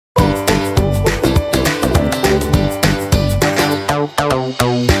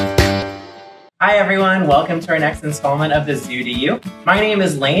Hi everyone, welcome to our next installment of the Zoo to You. My name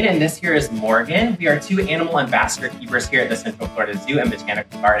is Lane and this here is Morgan. We are two animal ambassador keepers here at the Central Florida Zoo and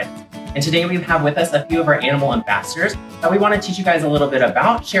Botanical Gardens. And today we have with us a few of our animal ambassadors that we want to teach you guys a little bit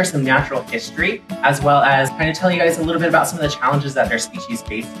about, share some natural history, as well as kind of tell you guys a little bit about some of the challenges that their species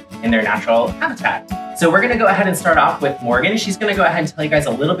face in their natural habitat. So we're going to go ahead and start off with Morgan. She's going to go ahead and tell you guys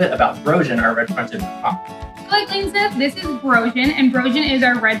a little bit about Brojan, our red-fronted macaw. Like Lane said, this is Brojan, and Brojan is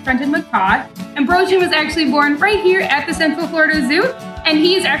our red-fronted macaw. And Brojan was actually born right here at the Central Florida Zoo, and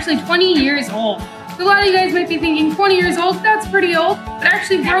he is actually 20 years old. So a lot of you guys might be thinking, 20 years old, that's pretty old. But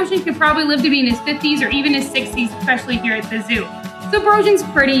actually, Brojan could probably live to be in his 50s or even his 60s, especially here at the zoo. So Brojan's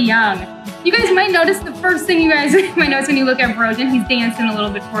pretty young. You guys might notice the first thing you guys might notice when you look at Brojan, he's dancing a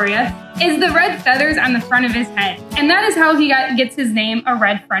little bit for you, is the red feathers on the front of his head. And that is how he gets his name, a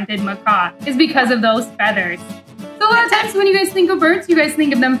red-fronted macaw, is because of those feathers. So a lot of times when you guys think of birds, you guys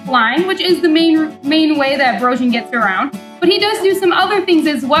think of them flying, which is the main way that Brojan gets around. But he does do some other things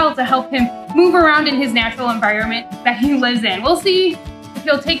as well to help him move around in his natural environment that he lives in. We'll see if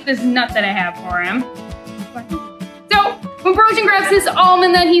he'll take this nut that I have for him. So when Brojan grabs this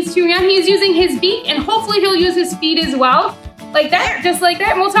almond that he's chewing on, he's using his beak, and hopefully he'll use his feet as well. Like that, just like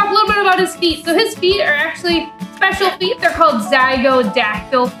that. And we'll talk a little bit about his feet. So his feet are actually special feet. They're called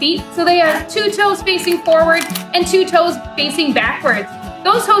zygodactyl feet. So they have 2 toes facing forward and 2 toes facing backwards.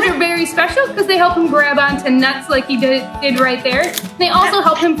 Those toes are very special because they help him grab onto nuts like he did right there. They also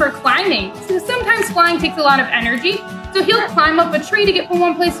help him for climbing. So sometimes flying takes a lot of energy. So he'll climb up a tree to get from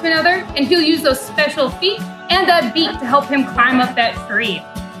one place to another, and he'll use those special feet and that beak to help him climb up that tree.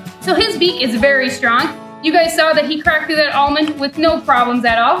 So his beak is very strong. You guys saw that he cracked through that almond with no problems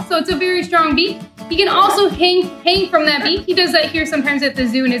at all. So it's a very strong beak. He can also hang from that beak. He does that here sometimes at the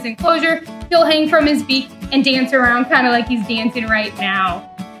zoo in his enclosure. He'll hang from his beak and dance around kind of like he's dancing right now.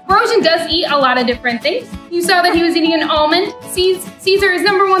 Brojan does eat a lot of different things. You saw that he was eating an almond. Seeds are his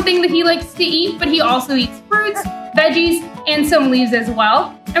 #1 thing that he likes to eat, but he also eats fruits, veggies, and some leaves as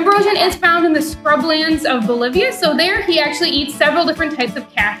well. And Brojan is found in the scrublands of Bolivia, so there he actually eats several different types of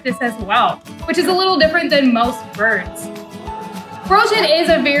cactus as well, which is a little different than most birds. Brojan is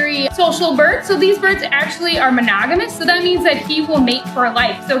a very social bird, so these birds actually are monogamous, so that means that he will mate for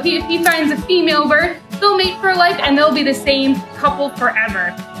life. So if he finds a female bird, they'll mate for life and they'll be the same couple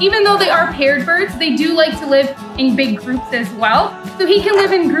forever. Even though they are paired birds, they do like to live in big groups as well. So he can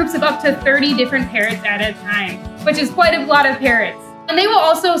live in groups of up to 30 different parrots at a time, which is quite a lot of parrots. And they will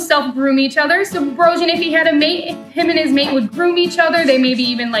also self-groom each other. So Brojan, if he had a mate, him and his mate would groom each other. They maybe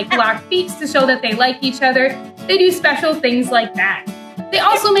even like lock beaks to show that they like each other. They do special things like that. They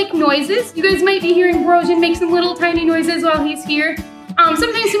also make noises. You guys might be hearing Brojan make some little tiny noises while he's here.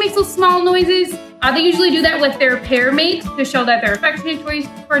 Sometimes he makes those small noises. They usually do that with their pair mate to show that they're affectionate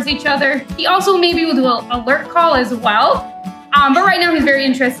towards each other. He also maybe will do an alert call as well. But right now he's very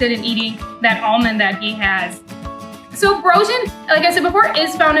interested in eating that almond that he has. So Brojan, like I said before,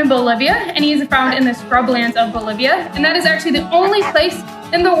 is found in Bolivia, and he is found in the scrublands of Bolivia. And that is actually the only place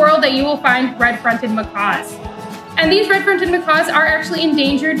in the world that you will find red-fronted macaws. And these red-fronted macaws are actually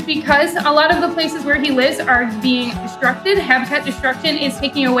endangered because a lot of the places where he lives are being destructed. Habitat destruction is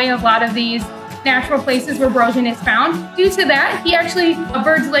taking away a lot of these natural places where Brojan is found. Due to that,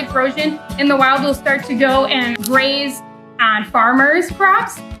 birds like Brojan in the wild will start to go and graze on farmers'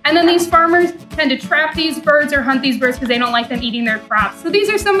 crops. And then these farmers tend to trap these birds or hunt these birds because they don't like them eating their crops. So these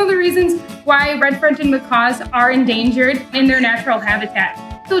are some of the reasons why red-fronted macaws are endangered in their natural habitat.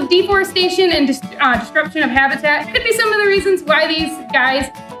 So deforestation and destruction of habitat could be some of the reasons why these guys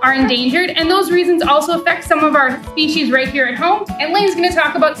are endangered. And those reasons also affect some of our species right here at home. And Lane's gonna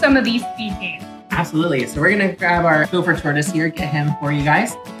talk about some of these species. Absolutely. So we're gonna grab our gopher tortoise here, get him for you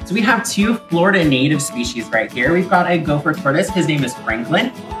guys. So we have 2 Florida native species right here. We've got a gopher tortoise, his name is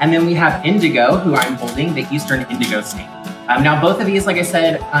Franklin. And then we have Indigo, who I'm holding, the eastern indigo snake. Now both of these, like I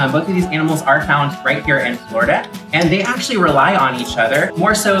said, both of these animals are found right here in Florida, and they actually rely on each other.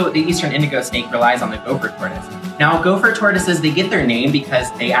 More so, the eastern indigo snake relies on the gopher tortoise. Now gopher tortoises, they get their name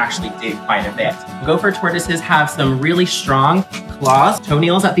because they actually dig quite a bit. Gopher tortoises have some really strong claws,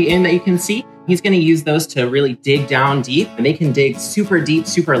 toenails at the end that you can see. He's going to use those to really dig down deep, and they can dig super deep,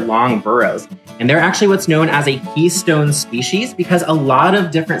 super long burrows. And they're actually what's known as a keystone species because a lot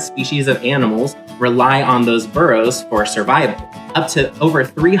of different species of animals rely on those burrows for survival. Up to over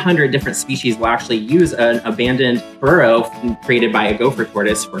 300 different species will actually use an abandoned burrow created by a gopher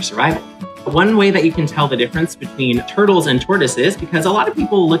tortoise for survival. one way that you can tell the difference between turtles and tortoises, because a lot of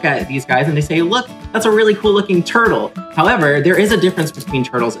people look at these guys and they say, look, that's a really cool looking turtle. However, there is a difference between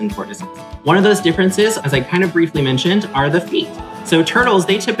turtles and tortoises. One of those differences, as I kind of briefly mentioned, are the feet. So turtles,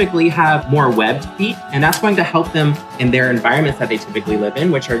 they typically have more webbed feet, and that's going to help them in their environments that they typically live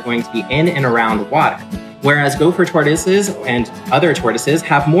in, which are going to be in and around water. Whereas gopher tortoises and other tortoises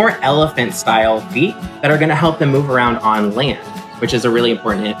have more elephant-style feet that are going to help them move around on land, which is a really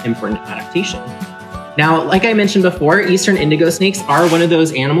important adaptation. Now, like I mentioned before, eastern indigo snakes are one of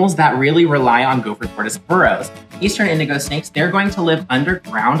those animals that really rely on gopher tortoise burrows. Eastern indigo snakes, they're going to live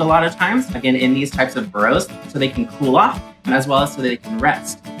underground a lot of times, again, in these types of burrows, so they can cool off, as well as so they can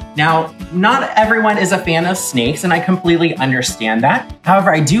rest. Now, not everyone is a fan of snakes, and I completely understand that.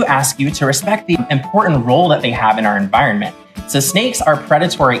 However, I do ask you to respect the important role that they have in our environment. So snakes are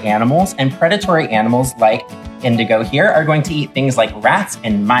predatory animals, and predatory animals like indigo here are going to eat things like rats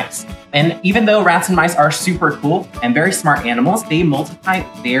and mice. And even though rats and mice are super cool and very smart animals, they multiply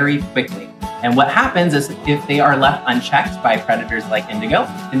very quickly. And what happens is if they are left unchecked by predators like indigo,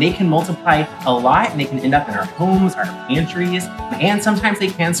 then they can multiply a lot and they can end up in our homes, our pantries, and sometimes they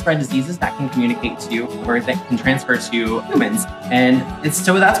can spread diseases that can communicate to or that can transfer to humans. And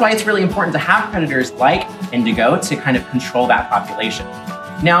so that's why it's really important to have predators like indigo to kind of control that population.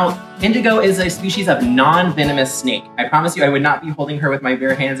 Now, indigo is a species of non-venomous snake. I promise you I would not be holding her with my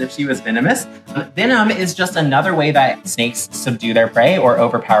bare hands if she was venomous. Venom is just another way that snakes subdue their prey or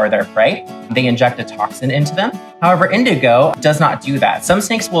overpower their prey. They inject a toxin into them. However, indigo does not do that. Some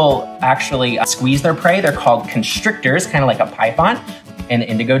snakes will actually squeeze their prey. They're called constrictors, kind of like a python. And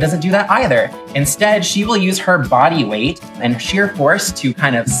indigo doesn't do that either. Instead, she will use her body weight and sheer force to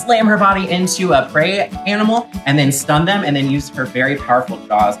kind of slam her body into a prey animal and then stun them and then use her very powerful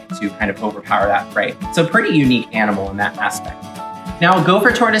jaws to kind of overpower that prey. So pretty unique animal in that aspect. Now,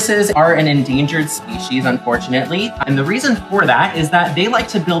 gopher tortoises are an endangered species, unfortunately. And the reason for that is that they like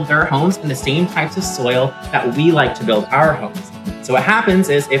to build their homes in the same types of soil that we like to build our homes. So what happens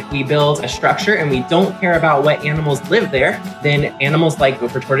is if we build a structure and we don't care about what animals live there, then animals like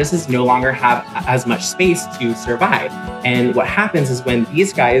gopher tortoises no longer have as much space to survive. And what happens is when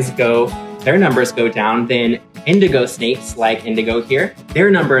these guys go, their numbers go down, then indigo snakes like indigo here,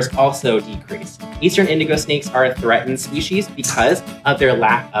 their numbers also decrease. Eastern indigo snakes are a threatened species because of their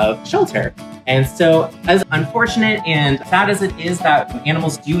lack of shelter. And so, as unfortunate and sad as it is that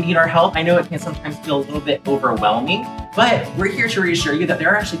animals do need our help, I know it can sometimes feel a little bit overwhelming, but we're here to reassure you that there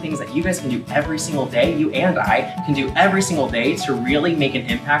are actually things that you guys can do every single day, you and I can do every single day to really make an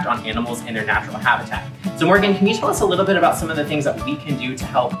impact on animals in their natural habitat. So Morgan, can you tell us a little bit about some of the things that we can do to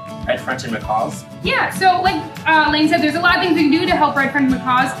help red-fronted macaws? Yeah, so like Lane said, there's a lot of things we can do to help red-fronted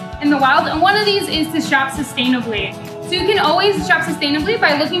macaws in the wild, and one of these is to shop sustainably. So you can always shop sustainably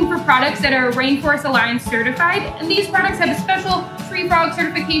by looking for products that are Rainforest Alliance certified, and these products have a special tree frog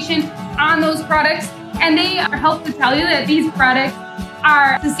certification on those products, and they help to tell you that these products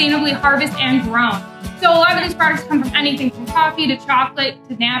are sustainably harvested and grown. So a lot of these products come from anything from coffee to chocolate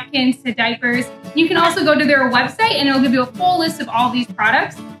to napkins to diapers. You can also go to their website and it'll give you a full list of all these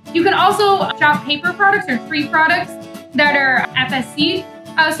products. You can also shop paper products or tree products that are FSC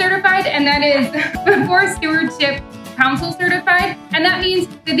certified, and that is Forest Stewardship Council certified. And that means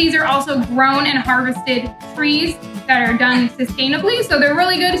that these are also grown and harvested trees that are done sustainably. So they're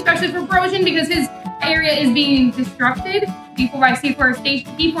really good, especially for Brojan, because his area is being disrupted by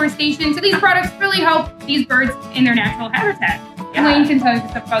deforestation. So these products really help these birds in their natural habitat. Yeah. Lane can tell you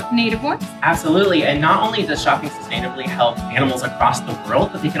stuff about the native ones. Absolutely, and not only does shopping sustainably help animals across the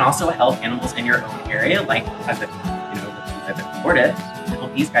world, but they can also help animals in your own area, like as a tortoise, to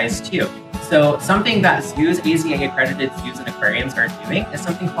help these guys too. So something that zoos, AZA accredited zoos and aquariums are doing is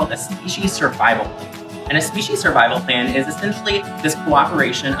something called a species survival plan. And a species survival plan is essentially this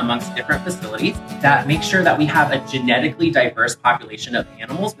cooperation amongst different facilities that make sure that we have a genetically diverse population of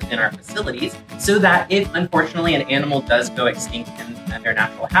animals within our facilities, so that if, unfortunately, an animal does go extinct in their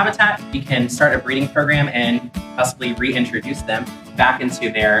natural habitat, we can start a breeding program and possibly reintroduce them back into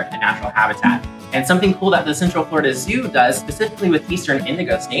their natural habitat. And something cool that the Central Florida Zoo does, specifically with eastern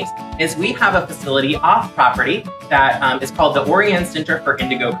indigo snakes, is we have a facility off property that is called the Orion Center for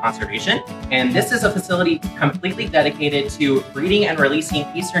Indigo Conservation. And this is a facility completely dedicated to breeding and releasing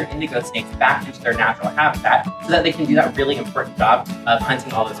eastern indigo snakes back into their natural habitat so that they can do that really important job of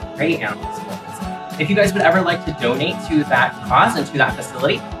hunting all those prey animals for us. If you guys would ever like to donate to that cause and to that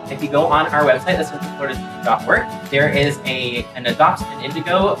facility, if you go on our website, thecentralfloridazoo.org, there is an Adopt an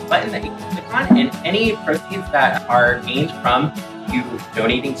Indigo button that you can click on, and any proceeds that are gained from you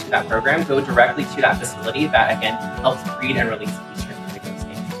donating to that program go directly to that facility that, again, helps breed and release eastern indigo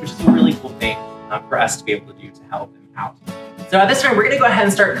snakes, which is a really useful thing for us to be able to do to help them out. So at this time, we're going to go ahead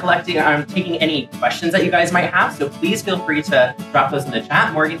and start collecting, taking any questions that you guys might have. So please feel free to drop those in the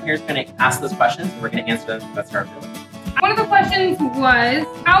chat. Morgan here is going to ask those questions, and we're going to answer them to the best of our ability. One of the questions was,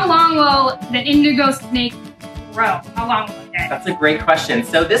 how long will the indigo snake grow? How long will it get? That's a great question.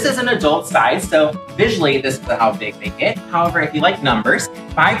 So this is an adult size. So visually, this is how big they get. However, if you like numbers,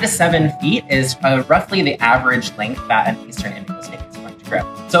 5 to 7 feet is roughly the average length that an eastern indigo snake is going to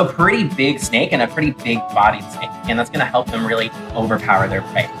grow. So a pretty big snake and a pretty big bodied snake. And that's going to help them really overpower their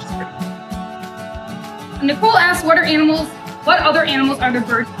prey, which is pretty cool. Nicole asked, what other animals are the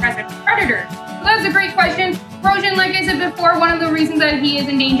bird's present predators? So that's a great question. Brosion, like I said before, one of the reasons that he is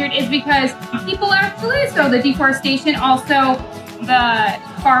endangered is because people actually, so the deforestation, also the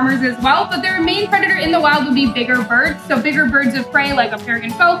farmers as well, but their main predator in the wild would be bigger birds. So bigger birds of prey like a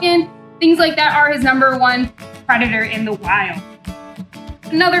peregrine falcon, things like that are his number 1 predator in the wild.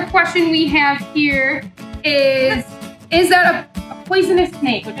 Another question we have here is that a poisonous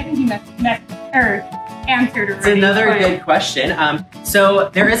snake? Which I think you answered already. It's another good question. So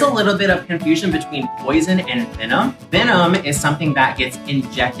there is a little bit of confusion between poison and venom. Venom is something that gets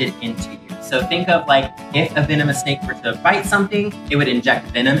injected into you. So think of like if a venomous snake were to bite something, it would inject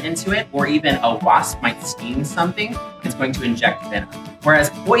venom into it, or even a wasp might sting something, it's going to inject venom. Whereas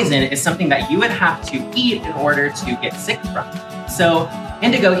poison is something that you would have to eat in order to get sick from. So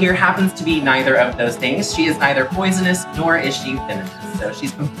Indigo here happens to be neither of those things. She is neither poisonous nor is she venomous. So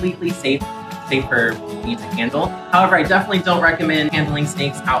she's completely safe for me to handle. However, I definitely don't recommend handling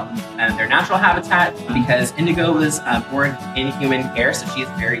snakes out in their natural habitat because Indigo was born in human care, so she is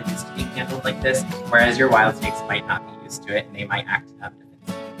very used to being handled like this, whereas your wild snakes might not be used to it and they might act defensive.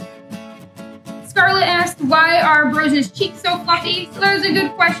 Scarlett asked, why are Brosion's cheeks so fluffy? So that was a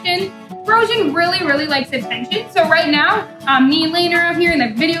good question. Brosion really likes attention. So right now, me and Lane are out here and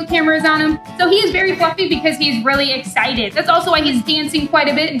the video camera is on him. So he is very fluffy because he's really excited. That's also why he's dancing quite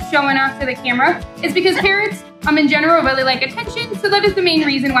a bit and showing off to the camera. It's because parrots, in general, really like attention. So that is the main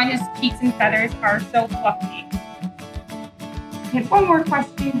reason why his cheeks and feathers are so fluffy. We have one more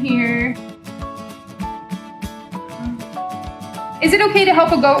question here. Is it okay to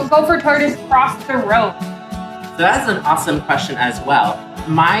help a gopher tortoise cross the road? So that's an awesome question as well.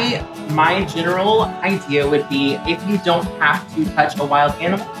 My general idea would be if you don't have to touch a wild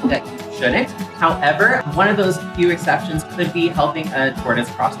animal, that you shouldn't. However, one of those few exceptions could be helping a tortoise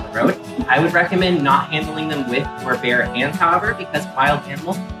cross the road. I would recommend not handling them with your bare hands, however, because wild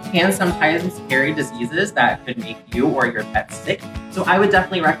animals can sometimes carry diseases that could make you or your pet sick. So I would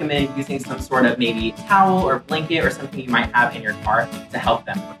definitely recommend using some sort of maybe towel or blanket or something you might have in your car to help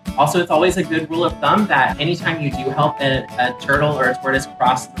them. Also, it's always a good rule of thumb that anytime you do help a turtle or a tortoise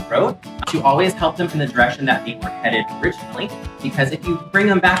cross the road, to always help them in the direction that they were headed originally. Because if you bring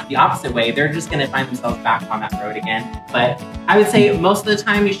them back the opposite way, they're just going to find themselves back on that road again. But I would say most of the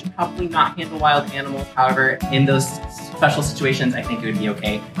time you should probably not handle wild animals. However, in those special situations, I think it would be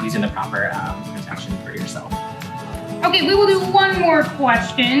okay using the proper protection for yourself. Okay, we will do one more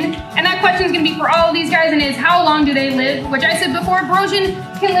question, and that question is going to be for all of these guys, and is how long do they live? Which I said before, Brosion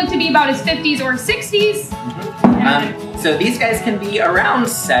can live to be about his 50s or 60s. So these guys can be around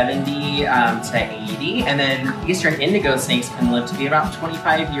 70 to 80, and then Eastern Indigo snakes can live to be about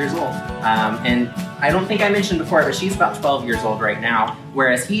 25 years old. And I don't think I mentioned before, but she's about 12 years old right now,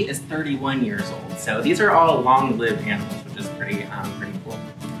 whereas he is 31 years old. So these are all long-lived animals, which is pretty cool.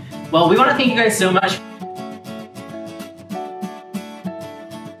 Well, we want to thank you guys so much